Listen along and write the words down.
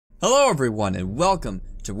Hello everyone and welcome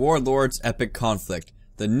to Warlords Epic Conflict,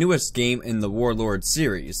 the newest game in the Warlords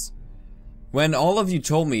series. When all of you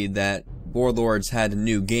told me that Warlords had a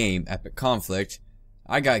new game, Epic Conflict,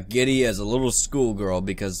 I got giddy as a little schoolgirl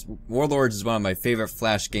because Warlords is one of my favorite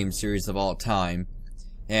Flash game series of all time,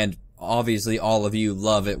 and obviously all of you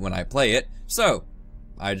love it when I play it, so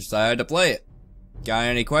I decided to play it. Got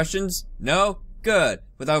any questions? No? Good.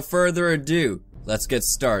 Without further ado, let's get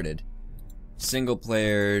started. Single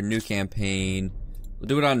player, new campaign. We'll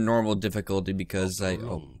do it on normal difficulty because After a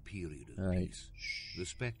long period of Alright. peace, the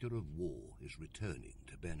specter of war is returning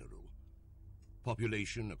to Beneril.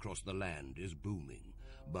 Population across the land is booming,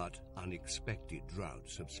 but unexpected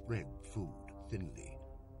droughts have spread food thinly.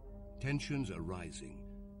 Tensions are rising,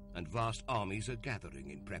 and vast armies are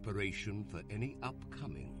gathering in preparation for any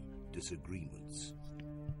upcoming disagreements.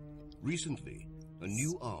 Recently, a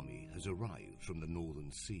new army has arrived from the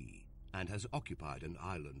Northern Sea and has occupied an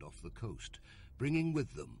island off the coast, bringing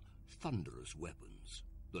with them thunderous weapons,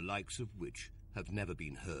 the likes of which have never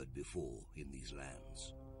been heard before in these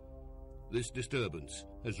lands. This disturbance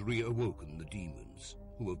has reawoken the demons,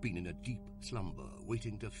 who have been in a deep slumber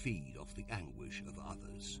waiting to feed off the anguish of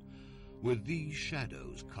others. With these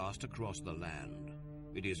shadows cast across the land,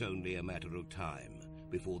 it is only a matter of time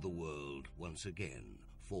before the world once again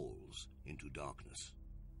falls into darkness.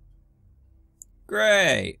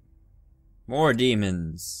 Great! More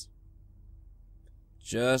demons.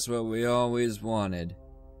 Just what we always wanted.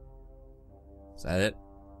 Is that it?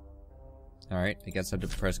 Alright, I guess I have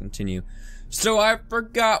to press continue. So I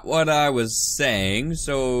forgot what I was saying,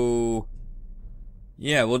 so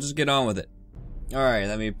yeah, we'll just get on with it. Alright,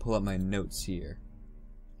 let me pull up my notes here.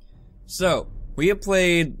 So, we have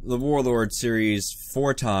played the Warlord series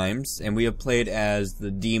 4 times, and we have played as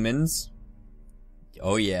the demons.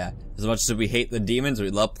 Oh yeah, as much as we hate the demons, we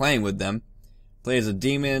love playing with them. Play as the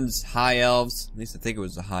demons, high elves, at least I think it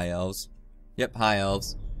was the high elves. Yep, high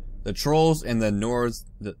elves. The trolls and the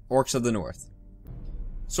orcs of the north.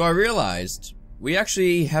 So I realized we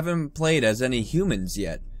actually haven't played as any humans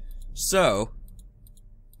yet. So,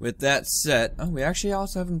 with that said, oh, we actually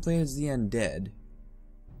also haven't played as the undead.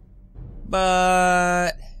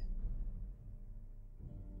 But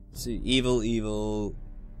let's see, evil.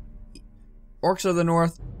 Orcs of the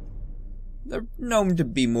north, they're known to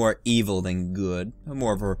be more evil than good.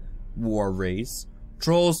 More of a war race.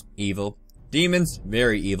 Trolls, evil. Demons,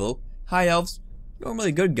 very evil. High elves,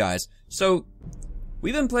 normally good guys. So,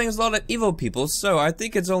 we've been playing as a lot of evil people, so I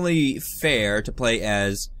think it's only fair to play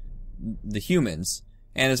as the humans.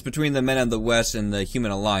 And it's between the Men of the West and the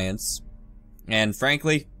Human Alliance. And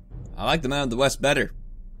frankly, I like the Men of the West better.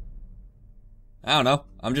 I don't know,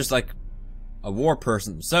 I'm just like a war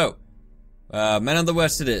person. So, Men of the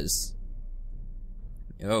West it is.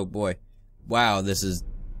 Oh boy. Wow, this is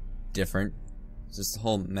different. Is this the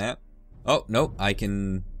whole map? Oh, no, I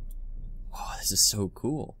can... Oh, this is so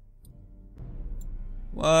cool.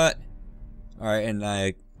 What? Alright,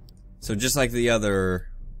 and so just like the other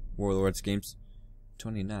Warlords games.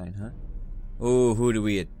 29, huh? Oh, who do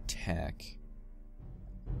we attack?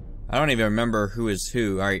 I don't even remember who is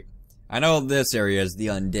who. Alright, I know this area is the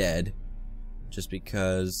undead. Just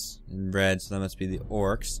because in red, so that must be the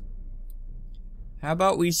orcs. How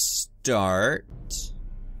about we start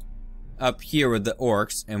up here with the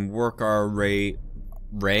orcs and work our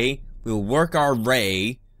We'll work our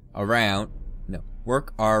around. No,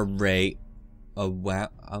 work our wound?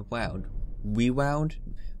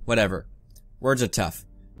 Whatever. Words are tough.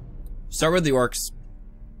 Start with the orcs.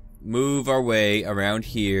 Move our way around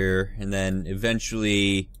here, and then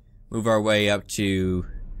eventually move our way up to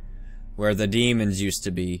where the demons used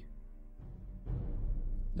to be.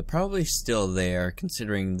 They're probably still there,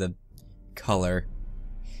 considering the color.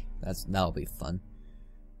 That'll be fun.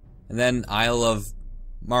 And then Isle of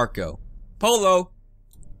Marco. Polo!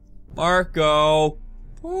 Marco!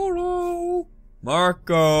 Polo!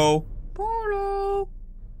 Marco! Polo!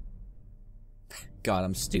 God,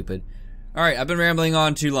 I'm stupid. Alright, I've been rambling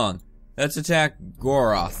on too long. Let's attack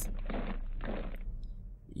Goroth.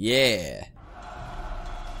 Yeah.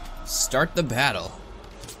 Start the battle.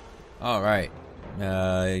 Alright.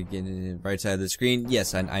 Get in the right side of the screen.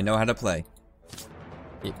 Yes, I know how to play.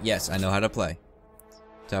 Yes, I know how to play.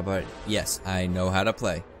 Top part. Yes, I know how to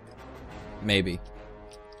play. Maybe.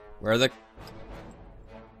 Where are the...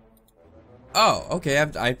 Oh, okay,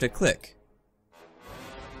 I have to click.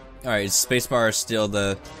 Alright, spacebar is still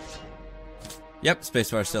the... Yep,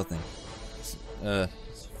 spacebar is still thing.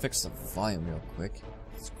 Let's fix the volume real quick.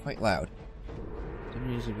 It's quite loud.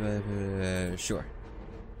 Sure.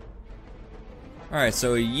 Alright,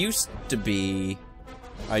 so it used to be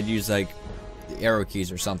I'd use like the arrow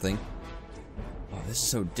keys or something. Oh, this is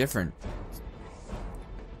so different.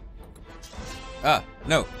 Ah,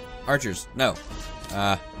 no. Archers, no.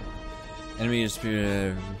 Enemy is...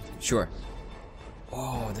 sure.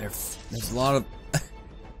 Oh, there's a lot of...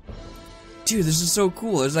 Dude, this is so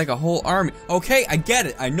cool. There's like a whole army. Okay, I get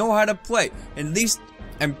it. I know how to play. At least,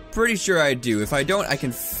 I'm pretty sure I do. If I don't, I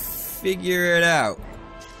can figure it out.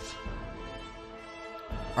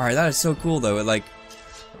 Alright, that is so cool though. It like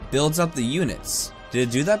builds up the units. Did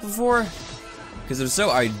it do that before? Because if so,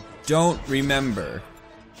 I don't remember.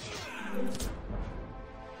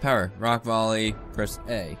 Power, rock volley, press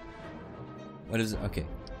A. What is it? Okay.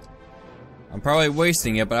 I'm probably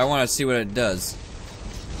wasting it, but I want to see what it does.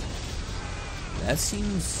 That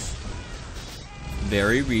seems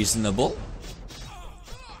very reasonable.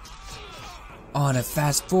 Oh, and a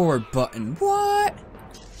fast forward button. What?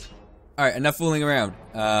 Alright, enough fooling around.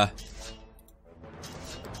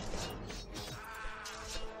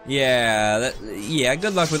 Yeah,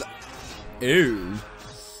 good luck with... Ew.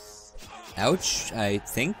 Ouch, I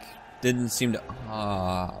think. Didn't seem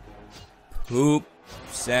to... poop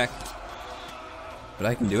sack. But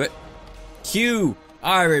I can do it. Q!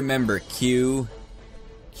 I remember Q.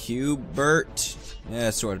 Q-Bert. Yeah,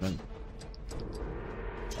 swordsman.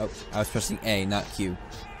 Oh, I was pressing A, not Q.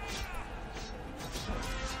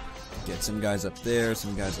 Get some guys up there,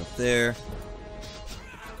 some guys up there.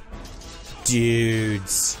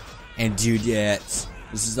 Dudes and dudettes.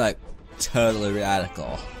 This is like totally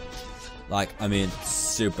radical. Like, I mean,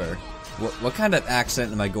 super. What kind of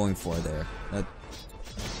accent am I going for there? That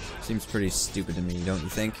seems pretty stupid to me, don't you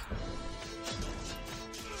think?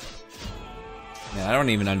 Man, I don't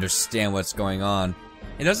even understand what's going on.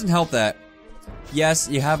 It doesn't help that, yes,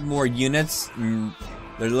 you have more units, they're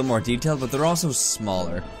a little more detailed, but they're also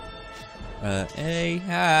smaller.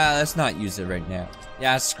 Let's not use it right now.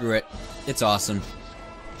 Yeah, screw it. It's awesome.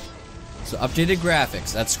 So, updated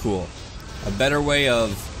graphics, that's cool. A better way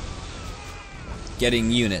of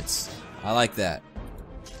getting units. I like that.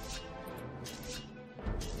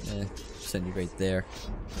 Send you right there.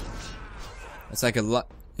 It's like a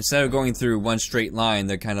lot. Instead of going through one straight line,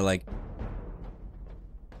 they're kind of like...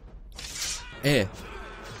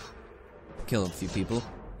 Kill a few people.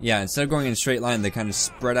 Yeah, instead of going in a straight line, they kind of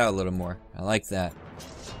spread out a little more. I like that.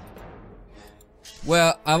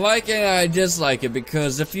 Well, I like it and I dislike it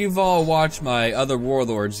because if you've all watched my other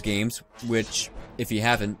Warlords games, which, if you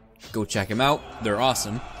haven't, go check them out. They're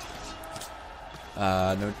awesome.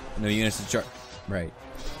 No units to chart. Right.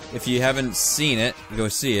 If you haven't seen it, go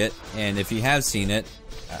see it. And if you have seen it,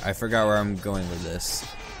 I forgot where I'm going with this.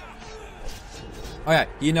 Oh yeah,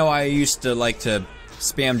 you know I used to like to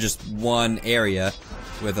spam just one area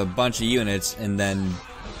with a bunch of units and then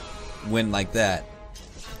win like that.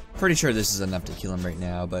 Pretty sure this is enough to kill him right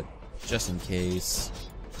now, but just in case.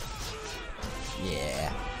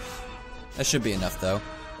 Yeah. That should be enough though.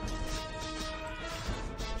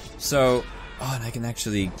 So, oh, and I can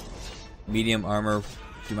actually medium armor.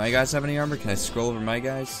 Do my guys have any armor? Can I scroll over my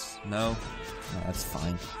guys? No? No, that's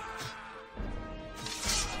fine.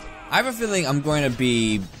 I have a feeling I'm going to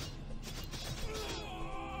be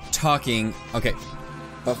talking. Okay,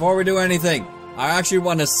 before we do anything, I actually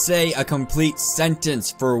want to say a complete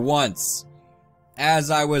sentence for once. As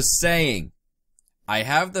I was saying, I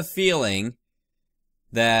have the feeling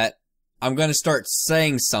that I'm going to start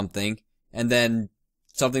saying something, and then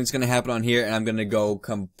something's going to happen on here, and I'm going to go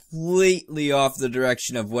completely off the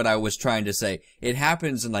direction of what I was trying to say. It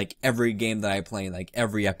happens in, like, every game that I play, like,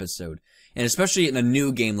 every episode. And especially in a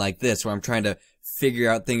new game like this, where I'm trying to figure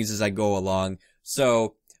out things as I go along.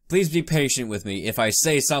 So, please be patient with me. If I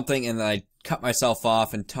say something and then I cut myself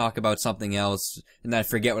off and talk about something else, and then I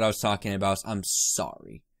forget what I was talking about, I'm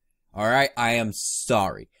sorry. Alright? I am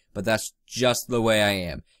sorry. But that's just the way I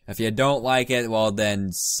am. If you don't like it, well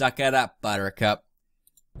then, suck it up, Buttercup.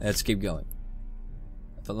 Let's keep going.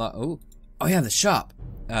 Oh yeah, the shop.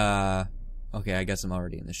 Okay, I guess I'm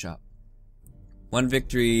already in the shop. 1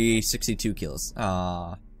 victory, 62 kills.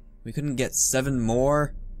 We couldn't get 7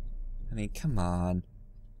 more? I mean, come on.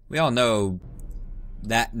 We all know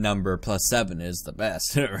that number plus 7 is the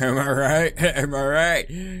best. Am I right? Am I right?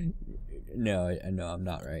 No, I'm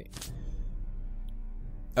not right.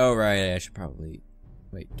 Oh, right, I should probably...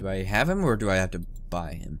 Wait, do I have him or do I have to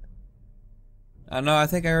buy him? No, I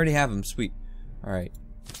think I already have him. Sweet. Alright.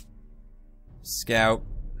 Scout.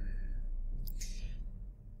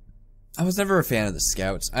 I was never a fan of the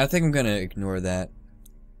scouts. I think I'm gonna ignore that.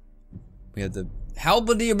 We have the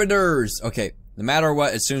halberdiers. Okay, no matter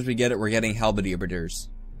what, as soon as we get it, we're getting halberdiers.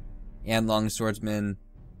 And longswordsmen.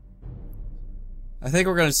 I think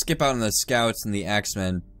we're gonna skip out on the scouts and the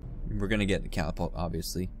axemen We're gonna get the catapult,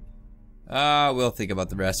 obviously. We'll think about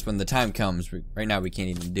the rest when the time comes. Right now we can't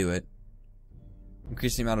even do it.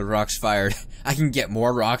 Increase the amount of rocks fired. I can get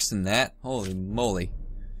more rocks than that? Holy moly.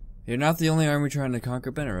 You're not the only army trying to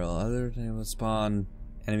conquer Beneril. Others will spawn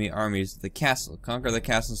enemy armies at the castle. Conquer the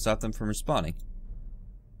castle and stop them from respawning.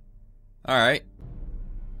 Alright.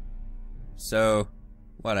 So,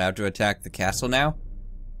 what, I have to attack the castle now?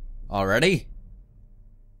 Already?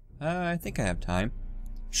 I think I have time.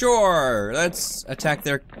 Sure! Let's attack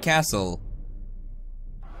their castle.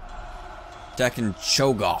 Attacking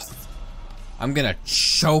Cho'Goth. I'm gonna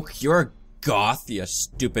choke your goth, you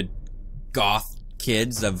stupid goth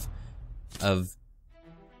kids of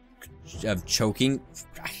choking.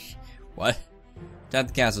 What? Attack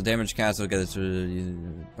the castle, damage castle, get this.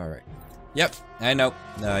 Alright. Yep, I know.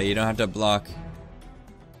 You don't have to block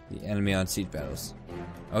the enemy on siege battles.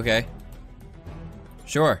 Okay.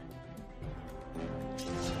 Sure.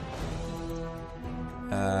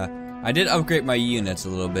 I did upgrade my units a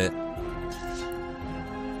little bit.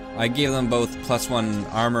 I gave them both +1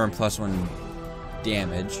 armor and +1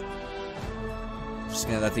 damage. Just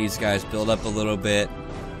gonna let these guys build up a little bit.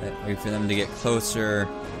 Wait for them to get closer,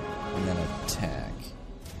 and then attack.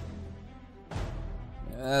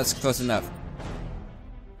 That's close enough.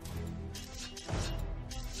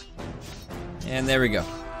 And there we go.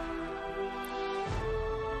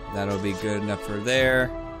 That'll be good enough for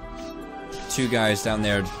there. 2 guys down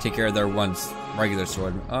there to take care of their one regular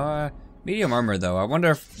sword. Medium armor though. I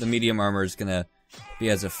wonder if the medium armor is gonna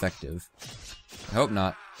be as effective. I hope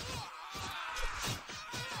not.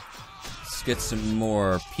 Let's get some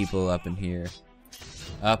more people up in here.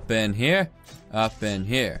 Up in here. Up in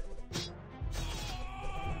here.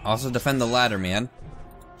 Also defend the ladder, man.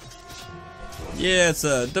 Yes,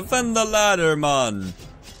 defend the ladder, man.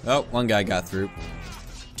 Oh, one guy got through.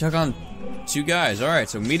 Took on 2 guys. Alright,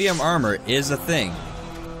 so medium armor is a thing.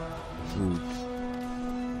 Ooh.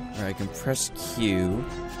 Alright, I can press Q.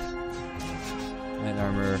 Light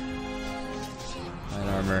armor. Light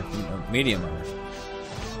armor. No, medium armor.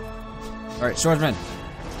 Alright, swordsman.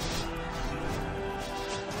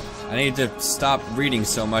 I need to stop reading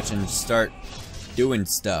so much and start doing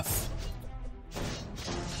stuff.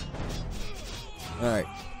 Alright,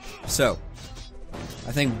 so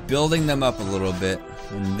I think building them up a little bit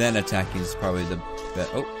and then attacking is probably the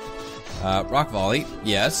best. Oh, rock volley,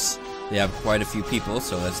 yes. They have quite a few people,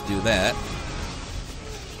 so let's do that.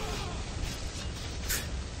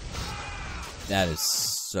 That is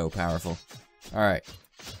so powerful. Alright.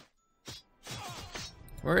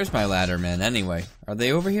 Where is my ladder men anyway? Are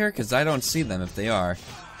they over here? Because I don't see them if they are.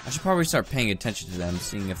 I should probably start paying attention to them,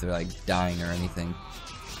 seeing if they're like dying or anything.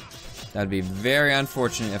 That'd be very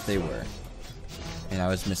unfortunate if they were. And I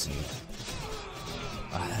was missing it.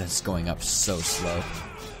 Ah, that's going up so slow.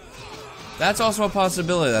 That's also a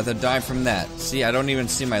possibility that they die from that. See, I don't even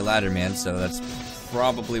see my ladder man, so that's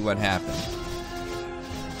probably what happened.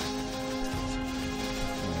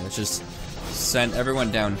 Right, let's just send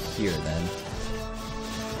everyone down here then.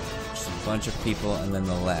 Just a bunch of people and then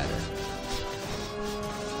the ladder.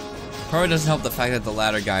 Probably doesn't help the fact that the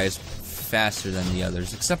ladder guy is faster than the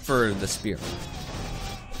others, except for the spearman.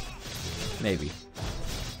 Maybe.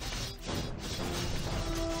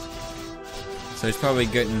 So he's probably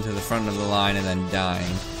getting to the front of the line and then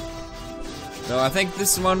dying. So I think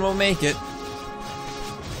this one will make it.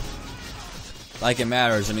 Like it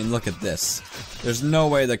matters. I mean, look at this. There's no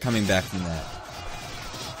way they're coming back from that.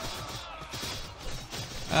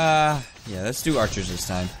 Yeah, let's do archers this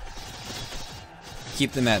time.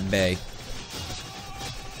 Keep them at bay.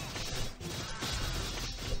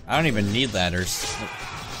 I don't even need ladders.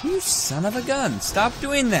 You son of a gun! Stop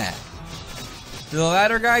doing that! Did the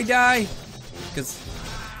ladder guy die? Because...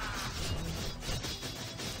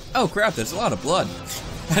 oh crap, there's a lot of blood.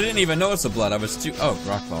 I didn't even notice the blood, I was too... oh,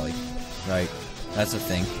 rock volley. Right, that's a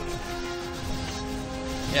thing.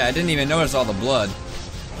 Yeah, I didn't even notice all the blood.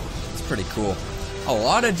 It's pretty cool. A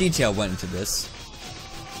lot of detail went into this.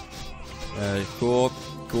 Cool,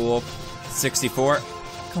 cool. 64.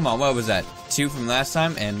 Come on, what was that? 2 from last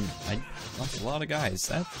time, and I lost a lot of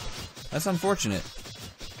guys. That's unfortunate.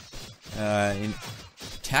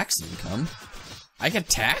 Tax income? I can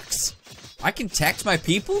tax? I can tax my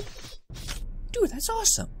people? Dude, that's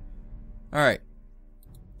awesome. Alright.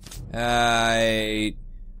 I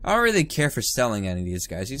don't really care for selling any of these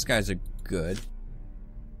guys. These guys are good.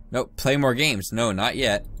 Nope, play more games. No, not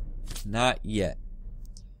yet. Not yet.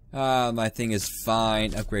 My thing is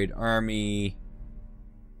fine. Upgrade army.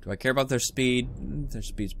 Do I care about their speed? Their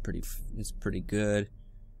speed's pretty good.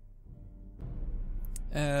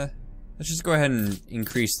 Let's just go ahead and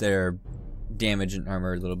increase their damage and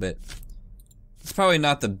armor a little bit. It's probably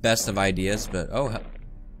not the best of ideas, but oh,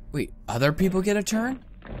 wait, other people get a turn?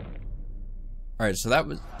 Alright, so that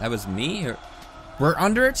was me? Or, we're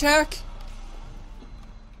under attack?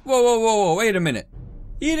 Whoa, whoa, whoa, whoa, wait a minute.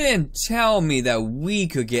 You didn't tell me that we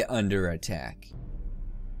could get under attack.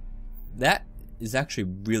 That is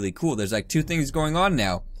actually really cool. There's like two things going on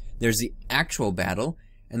now. There's the actual battle,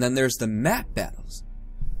 and then there's the map battles.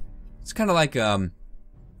 It's kind of like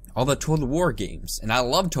all the Total War games, and I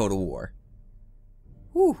love Total War.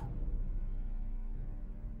 Whew.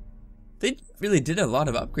 They really did a lot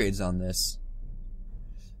of upgrades on this.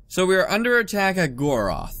 So we are under attack at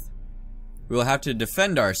Goroth. We will have to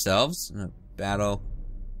defend ourselves. Battle.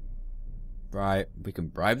 We can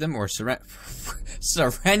bribe them or surrender.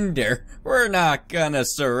 We're not gonna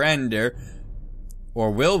surrender.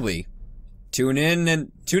 Or will we? Tune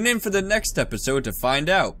in for the next episode to find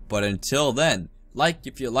out. But until then, like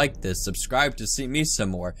if you like this, subscribe to see me some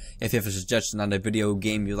more. If you have a suggestion on a video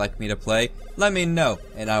game you'd like me to play, let me know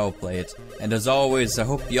and I will play it. And as always, I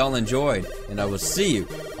hope you all enjoyed, and I will see you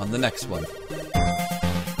on the next one.